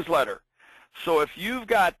email newsletter. So if you've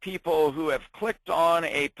got people who have clicked on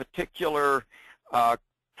a particular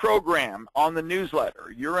program on the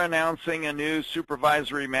newsletter, you're announcing a new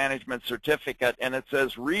supervisory management certificate and it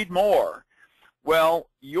says read more. Well,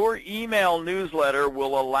 your email newsletter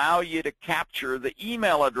will allow you to capture the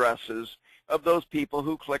email addresses of those people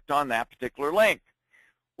who clicked on that particular link.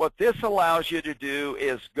 What this allows you to do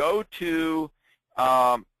is go to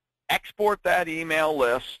export that email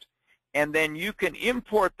list, and then you can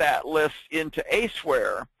import that list into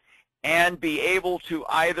ACEware and be able to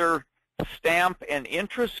either stamp an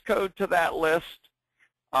interest code to that list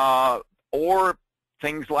or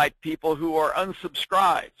things like people who are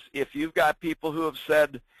unsubscribed. If you've got people who have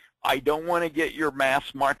said, I don't want to get your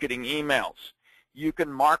mass marketing emails, you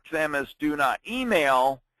can mark them as do not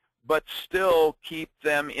email, but still keep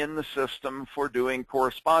them in the system for doing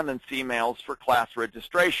correspondence emails for class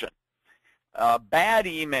registration. Bad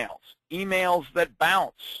emails, emails that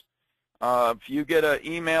bounce. If you get an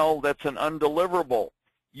email that's an undeliverable,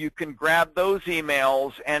 you can grab those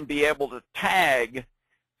emails and be able to tag,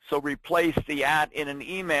 so replace the @ in an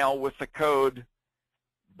email with the code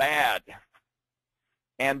bad.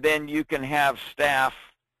 And then you can have staff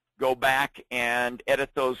go back and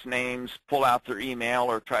edit those names, pull out their email,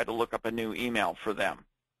 or try to look up a new email for them.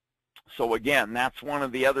 So again, that's one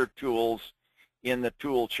of the other tools in the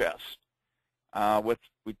tool chest with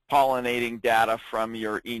pollinating data from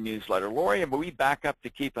your e-newsletter. Lori, will we back up to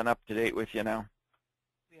keeping up to date with you now?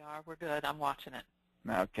 We are. We're good. I'm watching it.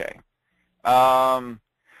 Okay. All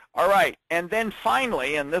right. And then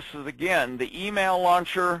finally, and this is, again, the email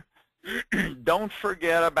launcher. Don't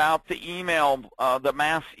forget about the email, the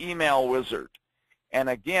mass email wizard. And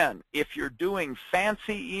again, if you're doing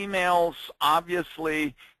fancy emails,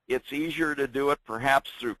 obviously it's easier to do it perhaps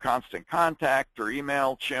through Constant Contact or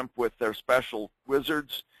MailChimp with their special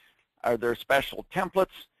wizards or their special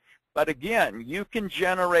templates. But again, you can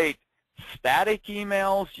generate static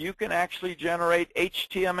emails. You can actually generate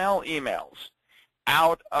HTML emails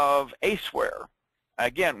out of ACEware.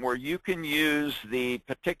 Again, where you can use the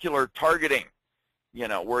particular targeting, you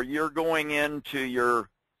know, where you're going into your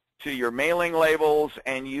mailing labels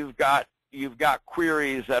and you've got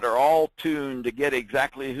queries that are all tuned to get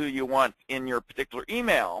exactly who you want in your particular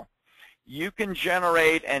email. You can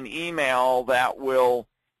generate an email that will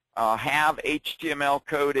have HTML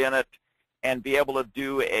code in it and be able to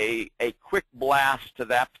do a quick blast to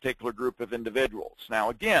that particular group of individuals. Now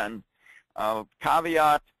again,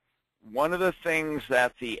 caveat, one of the things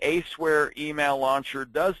that the ACEware email launcher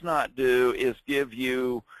does not do is give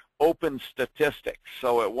you open statistics,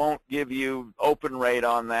 so it won't give you open rate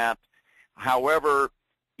on that. However,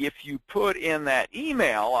 if you put in that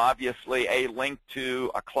email, obviously, a link to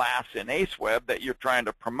a class in ACEweb that you're trying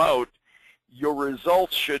to promote, your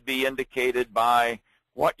results should be indicated by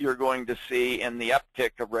what you're going to see in the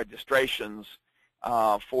uptick of registrations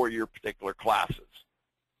for your particular classes.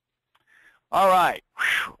 All right.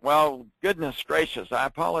 Well, goodness gracious, I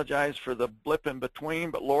apologize for the blip in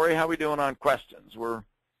between, but Lori, how are we doing on questions? We're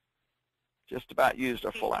just about used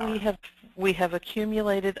a full hour. We have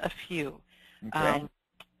accumulated a few. Okay.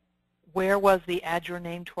 Where was the add your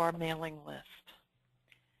name to our mailing list?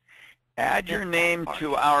 Add your name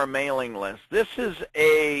to our mailing list. This is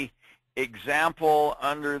a example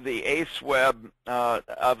under the ACEweb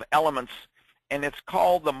of elements, and it's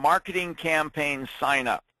called the marketing campaign sign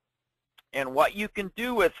up. And what you can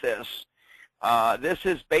do with this, this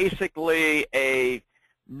is basically a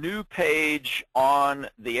new page on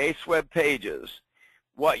the ACEweb pages.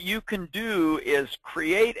 What you can do is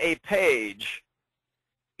create a page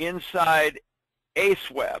inside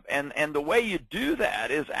ACEweb. And the way you do that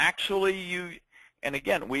is actually and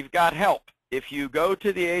again, we've got help. If you go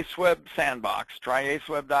to the ACEweb sandbox, try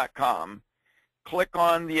aceweb.com, click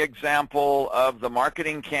on the example of the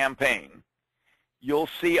marketing campaign, you'll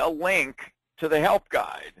see a link to the help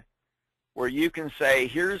guide where you can say,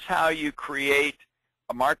 here's how you create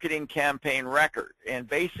a marketing campaign record. And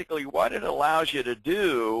basically what it allows you to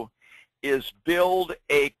do is build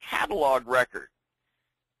a catalog record.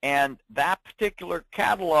 And that particular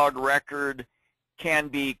catalog record can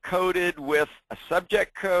be coded with a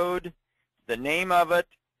subject code, the name of it,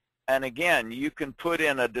 and again, you can put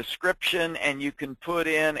in a description and you can put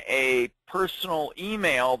in a personal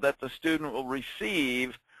email that the student will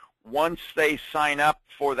receive once they sign up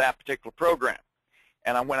for that particular program.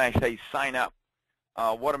 And when I say sign up,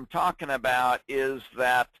 what I'm talking about is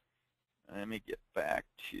that, let me get back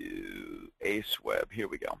to ACEweb. Here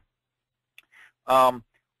we go.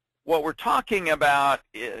 What we're talking about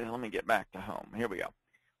is, let me get back to home. Here we go.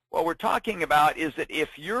 What we're talking about is that if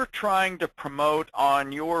you're trying to promote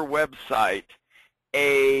on your website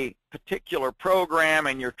a particular program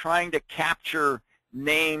and you're trying to capture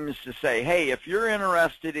names to say, hey, if you're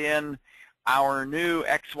interested in our new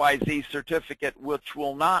XYZ certificate, which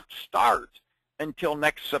will not start until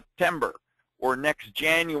next September or next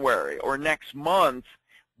January or next month,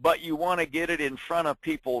 but you want to get it in front of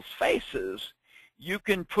people's faces, you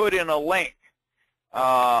can put in a link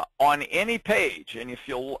on any page. And if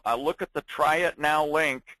you'll look at the Try It Now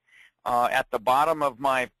link at the bottom of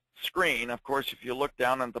my screen, of course, if you look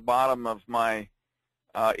down at the bottom of my,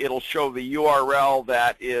 it'll show the URL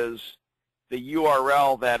that is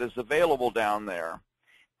available down there.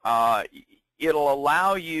 It'll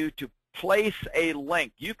allow you to place a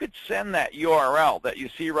link. You could send that URL that you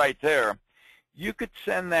see right there. You could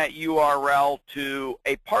send that URL to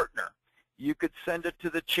a partner. You could send it to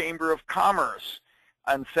the Chamber of Commerce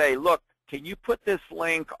and say, look, can you put this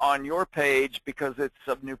link on your page because it's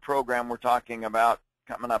a new program we're talking about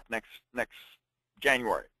coming up next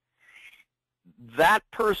January. that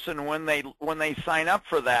person, when they sign up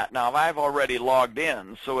for that, now I've already logged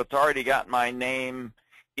in, so it's already got my name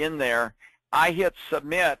in there. I hit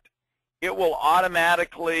submit, it will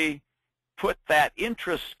automatically put that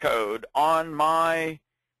interest code on my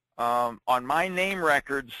name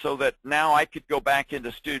record, so that now I could go back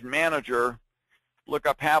into Student Manager, look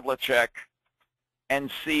up Havlicek,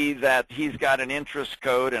 and see that he's got an interest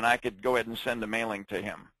code, and I could go ahead and send a mailing to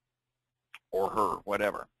him or her,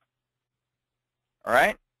 whatever. All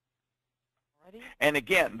right. Ready? And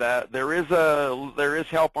again, there is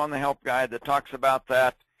help on the help guide that talks about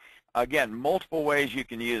that. Again, multiple ways you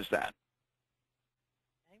can use that.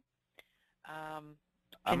 Okay.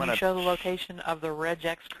 Can you show the location of the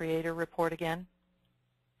regex creator report again?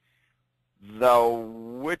 The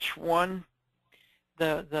which one?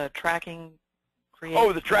 The tracking creator.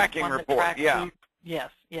 Oh, the tracking report. Yeah.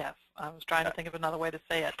 Yes, yes. I was trying to think of another way to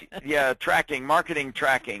say it. Yeah, tracking, marketing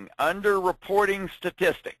tracking, under reporting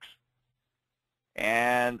statistics.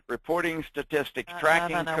 And reporting statistics,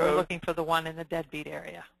 tracking no, code. we're looking for the one in the deadbeat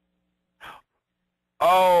area.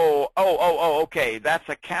 Okay. That's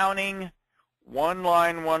accounting, one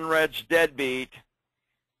line, one reg deadbeat,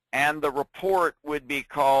 and the report would be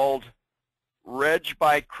called reg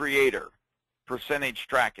by creator, percentage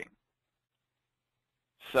tracking.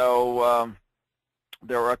 So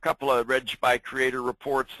there are a couple of reg by creator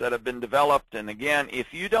reports that have been developed, and again,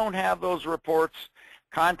 if you don't have those reports,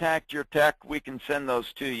 contact your tech. We can send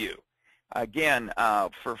those to you. Again,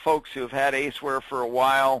 for folks who have had ACEware for a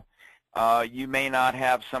while, you may not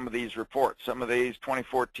have some of these reports. Some of these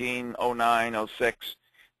 2014, 09, 06,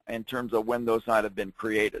 in terms of when those might have been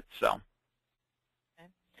created. So.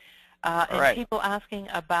 And right. People asking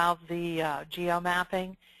about the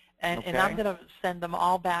geo-mapping, and I'm going to send them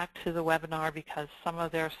all back to the webinar because some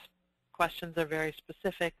of their questions are very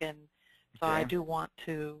specific, and so I do want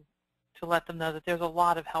to let them know that there's a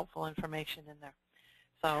lot of helpful information in there.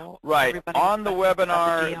 So right on the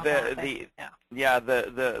webinar,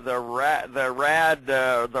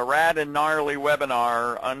 the rad and gnarly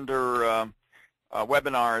webinar under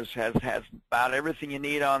webinars has about everything you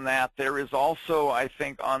need on that. There is also, I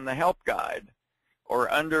think, on the help guide or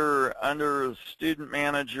under Student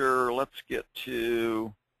Manager. Let's get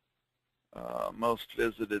to most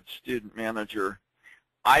visited Student Manager.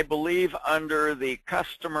 I believe under the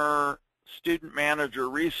Customer Student Manager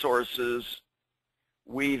resources,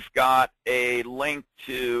 we've got a link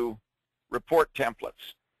to report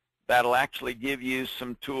templates that'll actually give you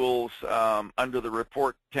some tools under the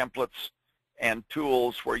report templates and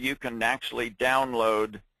tools where you can actually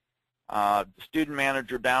download Student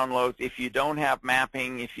Manager downloads. If you don't have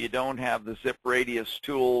mapping, if you don't have the zip radius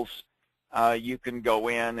tools, you can go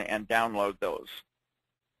in and download those.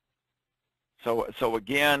 So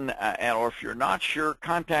again, or if you're not sure,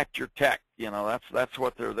 contact your tech. You know, that's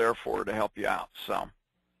what they're there for, to help you out. So.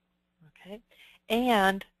 Okay,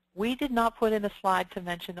 and we did not put in a slide to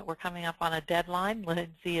mention that we're coming up on a deadline.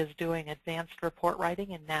 Lindsay is doing advanced report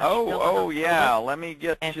writing in Nashville. Oh yeah. Let me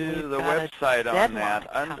get to the website on that.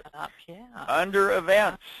 Under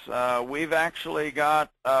events, we've actually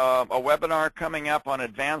got a webinar coming up on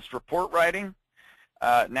advanced report writing.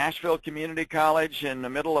 Nashville Community College in the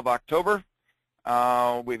middle of October.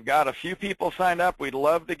 We've got a few people signed up. We'd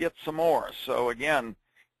love to get some more. So again,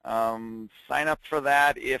 sign up for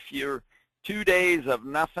that. If you're 2 days of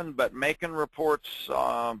nothing but making reports,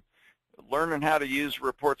 learning how to use a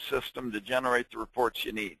report system to generate the reports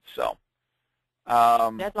you need. So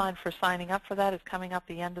deadline for signing up for that is coming up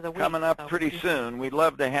the end of the week. Coming up pretty soon. We'd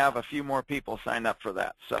love to have a few more people sign up for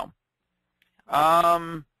that. So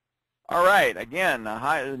all right, again,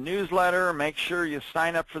 the newsletter, make sure you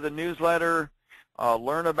sign up for the newsletter.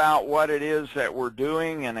 Learn about what it is that we're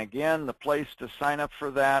doing, and again, the place to sign up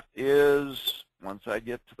for that is, once I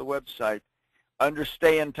get to the website, under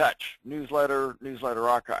Stay in Touch, newsletter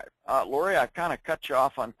archive. Lori, I kind of cut you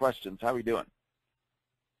off on questions. How are we doing?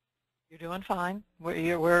 You're doing fine.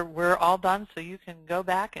 We're all done, so you can go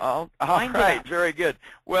back and all right, very good.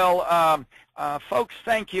 Well, folks,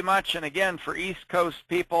 thank you much, and again, for East Coast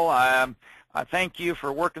people, I thank you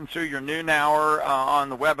for working through your noon hour on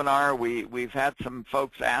the webinar. We've had some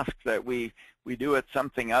folks ask that we do it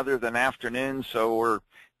something other than afternoon, so we're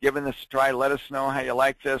giving this a try. Let us know how you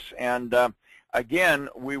like this, and again,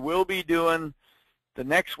 we will be doing, the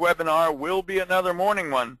next webinar will be another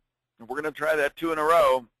morning one. We're going to try that 2 in a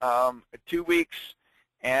row, 2 weeks,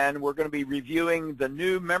 and we're going to be reviewing the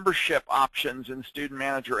new membership options in Student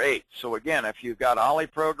Manager 8. So again, if you've got OLLI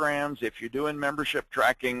programs, if you're doing membership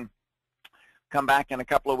tracking, come back in a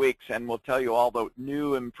couple of weeks and we'll tell you all the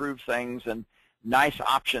new improved things and nice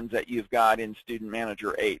options that you've got in Student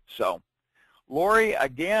Manager 8. So Lori,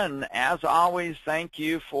 again, as always, thank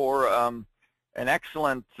you for an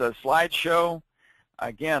excellent slideshow.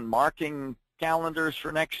 Again, marking calendars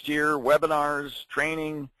for next year, webinars,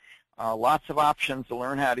 training, lots of options to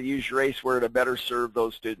learn how to use your ACEware to better serve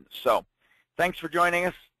those students. So thanks for joining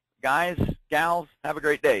us, guys, gals. Have a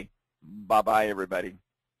great day. Bye-bye, everybody.